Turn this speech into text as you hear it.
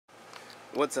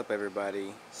What's up,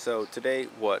 everybody? So today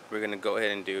what we're gonna go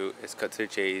ahead and do is cut to the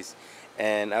chase.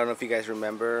 And I don't know if you guys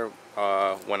remember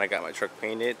when I got my truck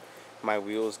painted, my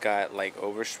wheels got like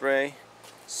overspray.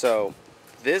 So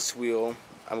this wheel,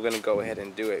 I'm gonna go ahead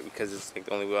and do it because it's like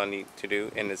the only wheel I need to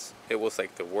do, and it was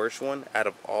like the worst one out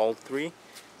of all three,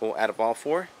 well, out of all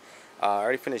four. I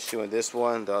already finished doing this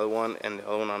one, the other one, and the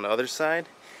other one on the other side,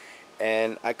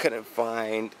 and I couldn't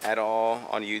find at all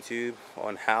on YouTube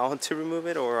on how to remove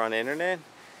it or on the internet.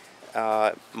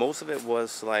 Most of it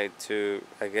was like to,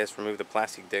 I guess, remove the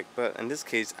plastic dip, but in this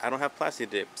case I don't have plastic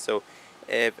dip. So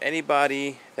if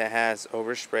anybody that has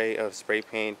overspray of spray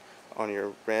paint on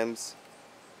your rims,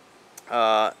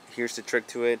 here's the trick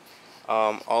to it.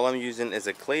 All I'm using is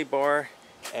a clay bar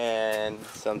and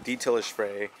some detailer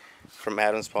spray from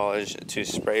Adam's Polish to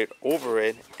spray it over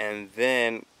it, and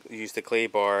then use the clay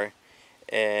bar.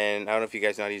 And I don't know if you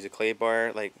guys know how to use a clay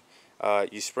bar. Like,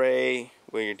 you spray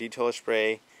with your detailer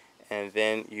spray, and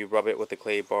then you rub it with the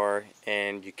clay bar,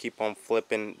 and you keep on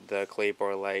flipping the clay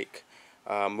bar, like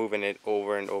moving it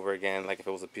over and over again, like if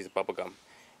it was a piece of bubble gum.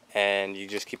 And you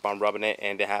just keep on rubbing it,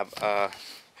 and to have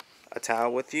a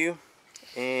towel with you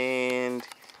and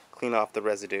clean off the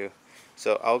residue.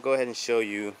 So I'll go ahead and show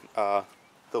you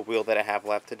the wheel that I have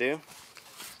left to do.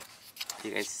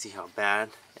 You guys see how bad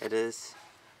it is.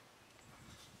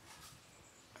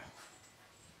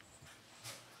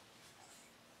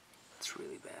 It's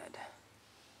really bad.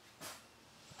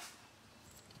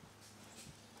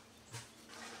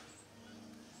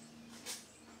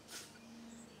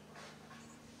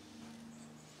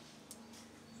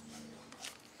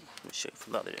 Let me show you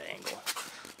from another angle.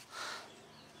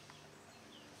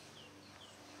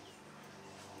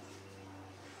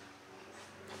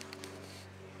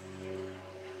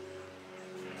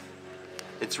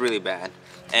 It's really bad.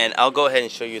 And I'll go ahead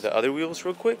and show you the other wheels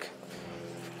real quick.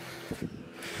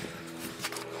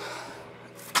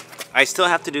 I still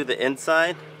have to do the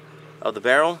inside of the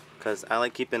barrel because I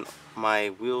like keeping my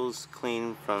wheels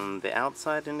clean from the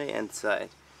outside and the inside.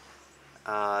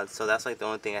 So that's like the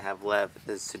only thing I have left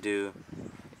is to do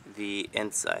the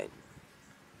inside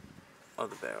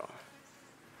of the barrel.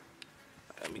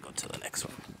 Let me go to the next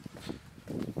one.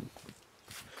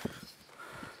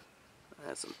 I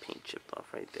have some paint chipped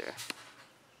off right there.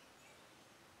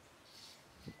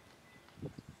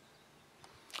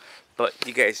 But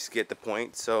you guys get the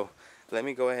point. So let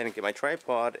me go ahead and get my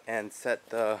tripod and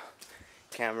set the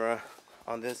camera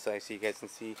on this side so you guys can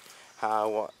see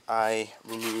how I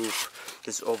remove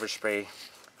this overspray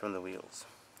from the wheels.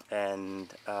 And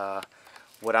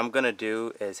what I'm gonna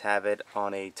do is have it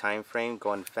on a time frame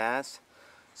going fast,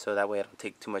 so that way I don't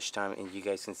take too much time and you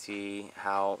guys can see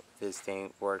how this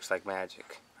thing works like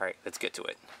magic. Alright, let's get to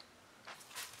it.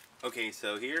 Okay,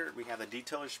 so here we have the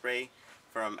detailer spray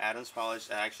from Adam's Polish.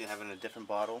 I actually have it in a different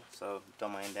bottle, so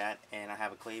don't mind that. And I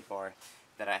have a clay bar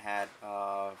that I had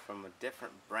from a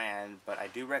different brand, but I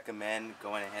do recommend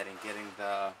going ahead and getting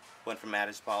the one from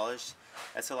Adam's Polish.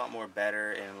 That's a lot more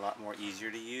better and a lot more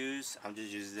easier to use. I'm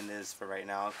just using this for right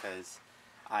now because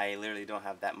I literally don't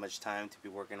have that much time to be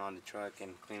working on the truck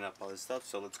and cleaning up all this stuff.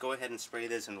 So let's go ahead and spray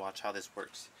this and watch how this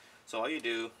works. So all you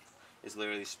do is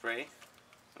literally spray.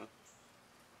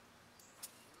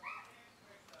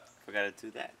 Forgot to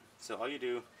do that. So all you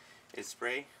do is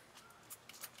spray,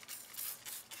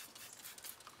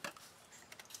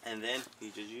 and then you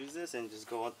just use this and just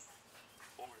go on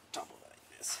over top of it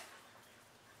like this,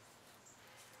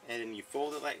 and then you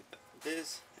fold it like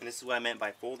this, and this is what I meant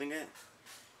by folding it.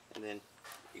 And then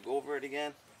you go over it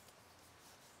again,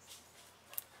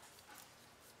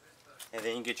 and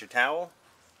then you get your towel,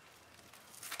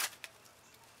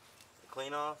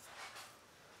 clean off.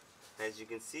 As you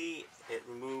can see, it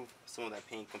removed some of that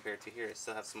paint compared to here. It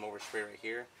still has some overspray right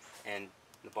here and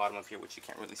the bottom of here, which you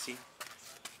can't really see.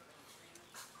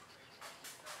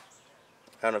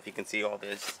 I don't know if you can see all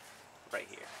this right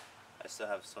here. I still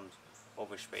have some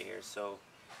overspray here. So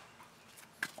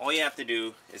all you have to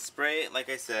do is spray it, like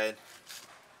I said,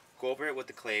 go over it with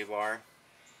the clay bar,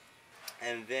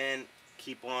 and then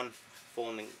keep on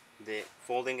folding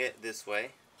it this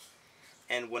way.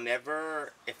 And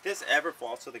whenever, if this ever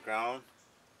falls to the ground,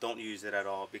 don't use it at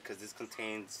all, because this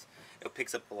contains, it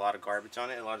picks up a lot of garbage on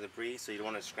it, a lot of debris, so you don't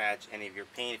want to scratch any of your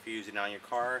paint if you're using it on your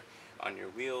car, on your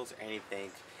wheels, or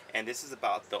anything. And this is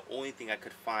about the only thing I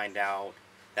could find out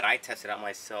that I tested out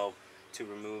myself to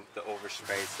remove the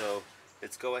overspray. So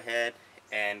let's go ahead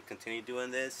and continue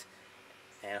doing this,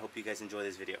 and I hope you guys enjoy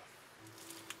this video.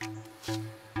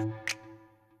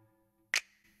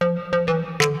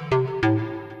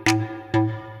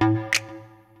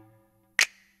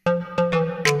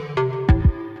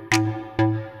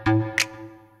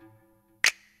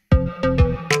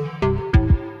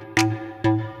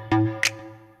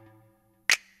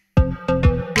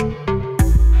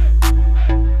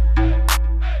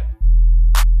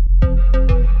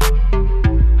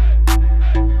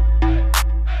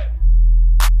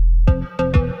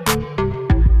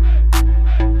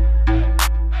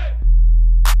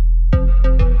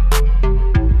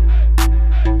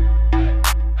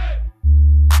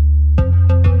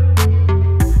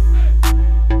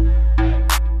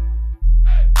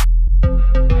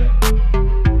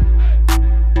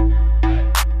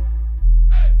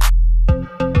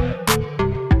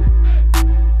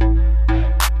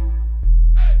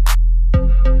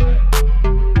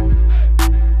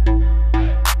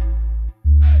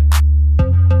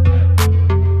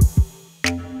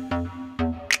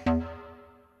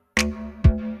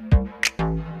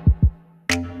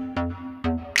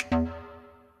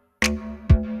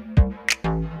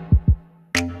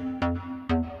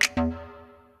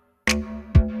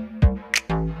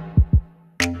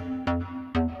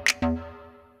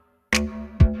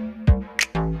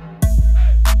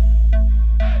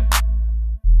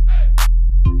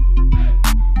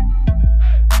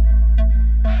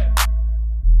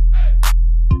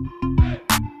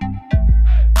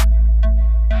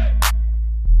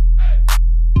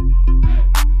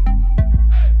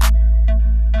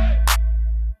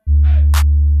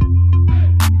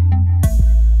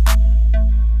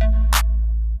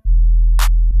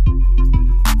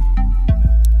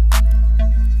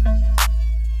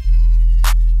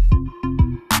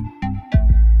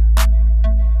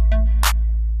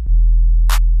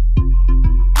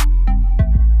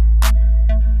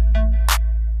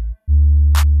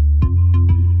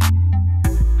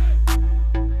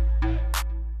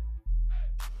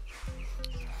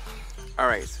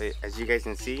 Alright, so as you guys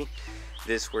can see,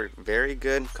 this worked very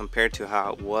good compared to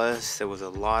how it was. There was a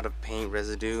lot of paint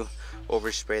residue,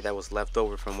 overspray that was left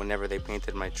over from whenever they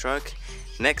painted my truck.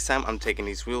 Next time I'm taking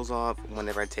these wheels off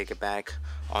whenever I take it back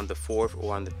on the 4th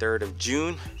or on the 3rd of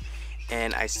June.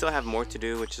 And I still have more to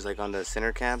do, which is like on the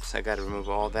center caps. I got to remove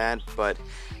all that, but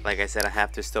like I said, I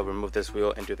have to still remove this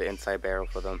wheel and do the inside barrel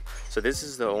for them. So this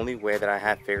is the only way that I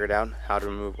have figured out how to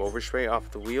remove overspray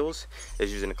off the wheels,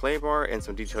 is using a clay bar and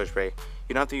some detail spray.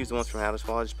 You don't have to use the ones from Adam's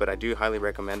Polish, but I do highly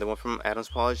recommend the one from Adam's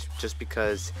Polish, just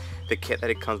because the kit that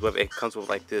it comes with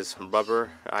like this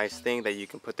rubberized thing that you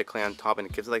can put the clay on top, and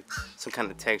it gives like some kind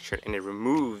of texture, and it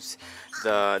removes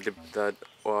the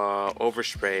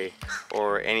overspray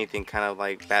or anything kind of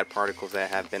like bad particles that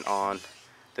have been on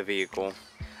the vehicle.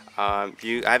 I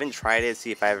haven't tried it to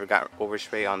see if I ever got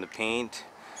overspray on the paint,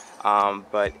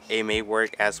 but it may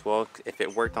work as well. If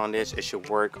it worked on this, it should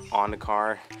work on the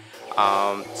car.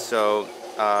 So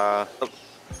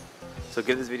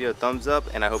give this video a thumbs up,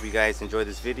 and I hope you guys enjoyed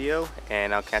this video,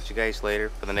 and I'll catch you guys later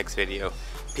for the next video.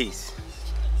 Peace.